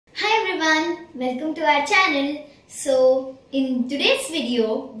everyone, welcome to our channel. So in today's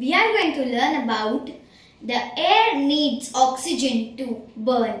video we are going to learn about the air needs oxygen to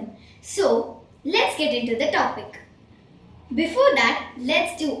burn. So let's get into the topic. Before that,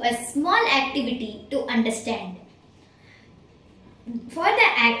 let's do a small activity to understand. For the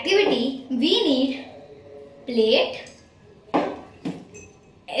activity we need plate,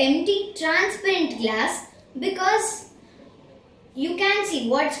 empty transparent glass because you can see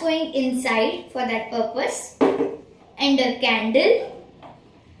what's going inside for that purpose, and a candle,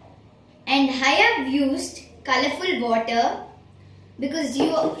 and I have used colorful water because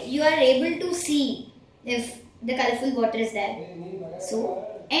you are able to see if the colorful water is there. So,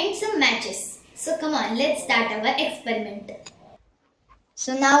 and some matches. So come on, let's start our experiment.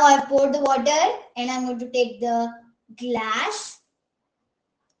 So now I've poured the water and I'm going to take the glass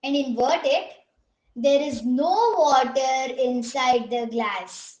and invert it. There is no water inside the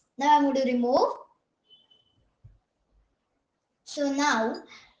glass. Now I'm going to remove. So now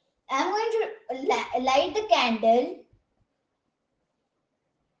I'm going to light the candle.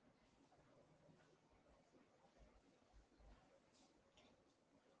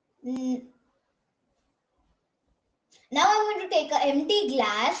 Now I'm going to take an empty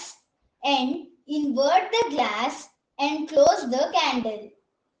glass and invert the glass and close the candle.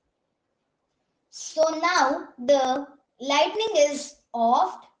 So now the lightning is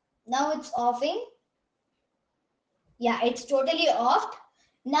off. Now it's offing. Yeah, it's totally off.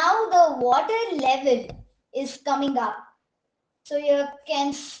 Now the water level is coming up. So you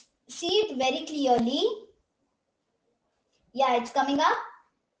can see it very clearly. Yeah, it's coming up.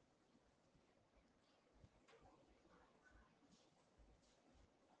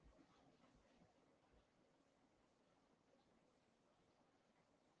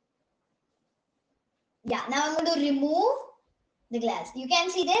 Yeah, now I'm going to remove the glass. You can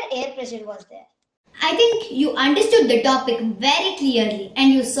see there air pressure was there. I think you understood the topic very clearly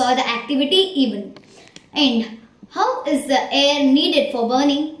and you saw the activity even. And how is the air needed for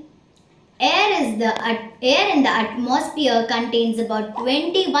burning? Air in the atmosphere contains about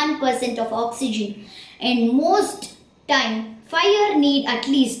 21% of oxygen, and most time fire need at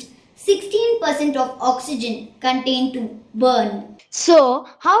least 16% of oxygen contained to burn. So,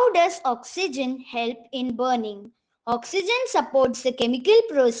 how does oxygen help in burning? Oxygen supports the chemical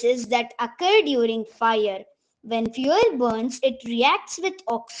process that occur during fire. When fuel burns, it reacts with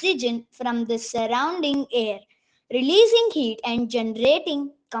oxygen from the surrounding air, releasing heat and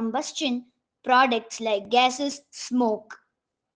generating combustion products like gases, smoke.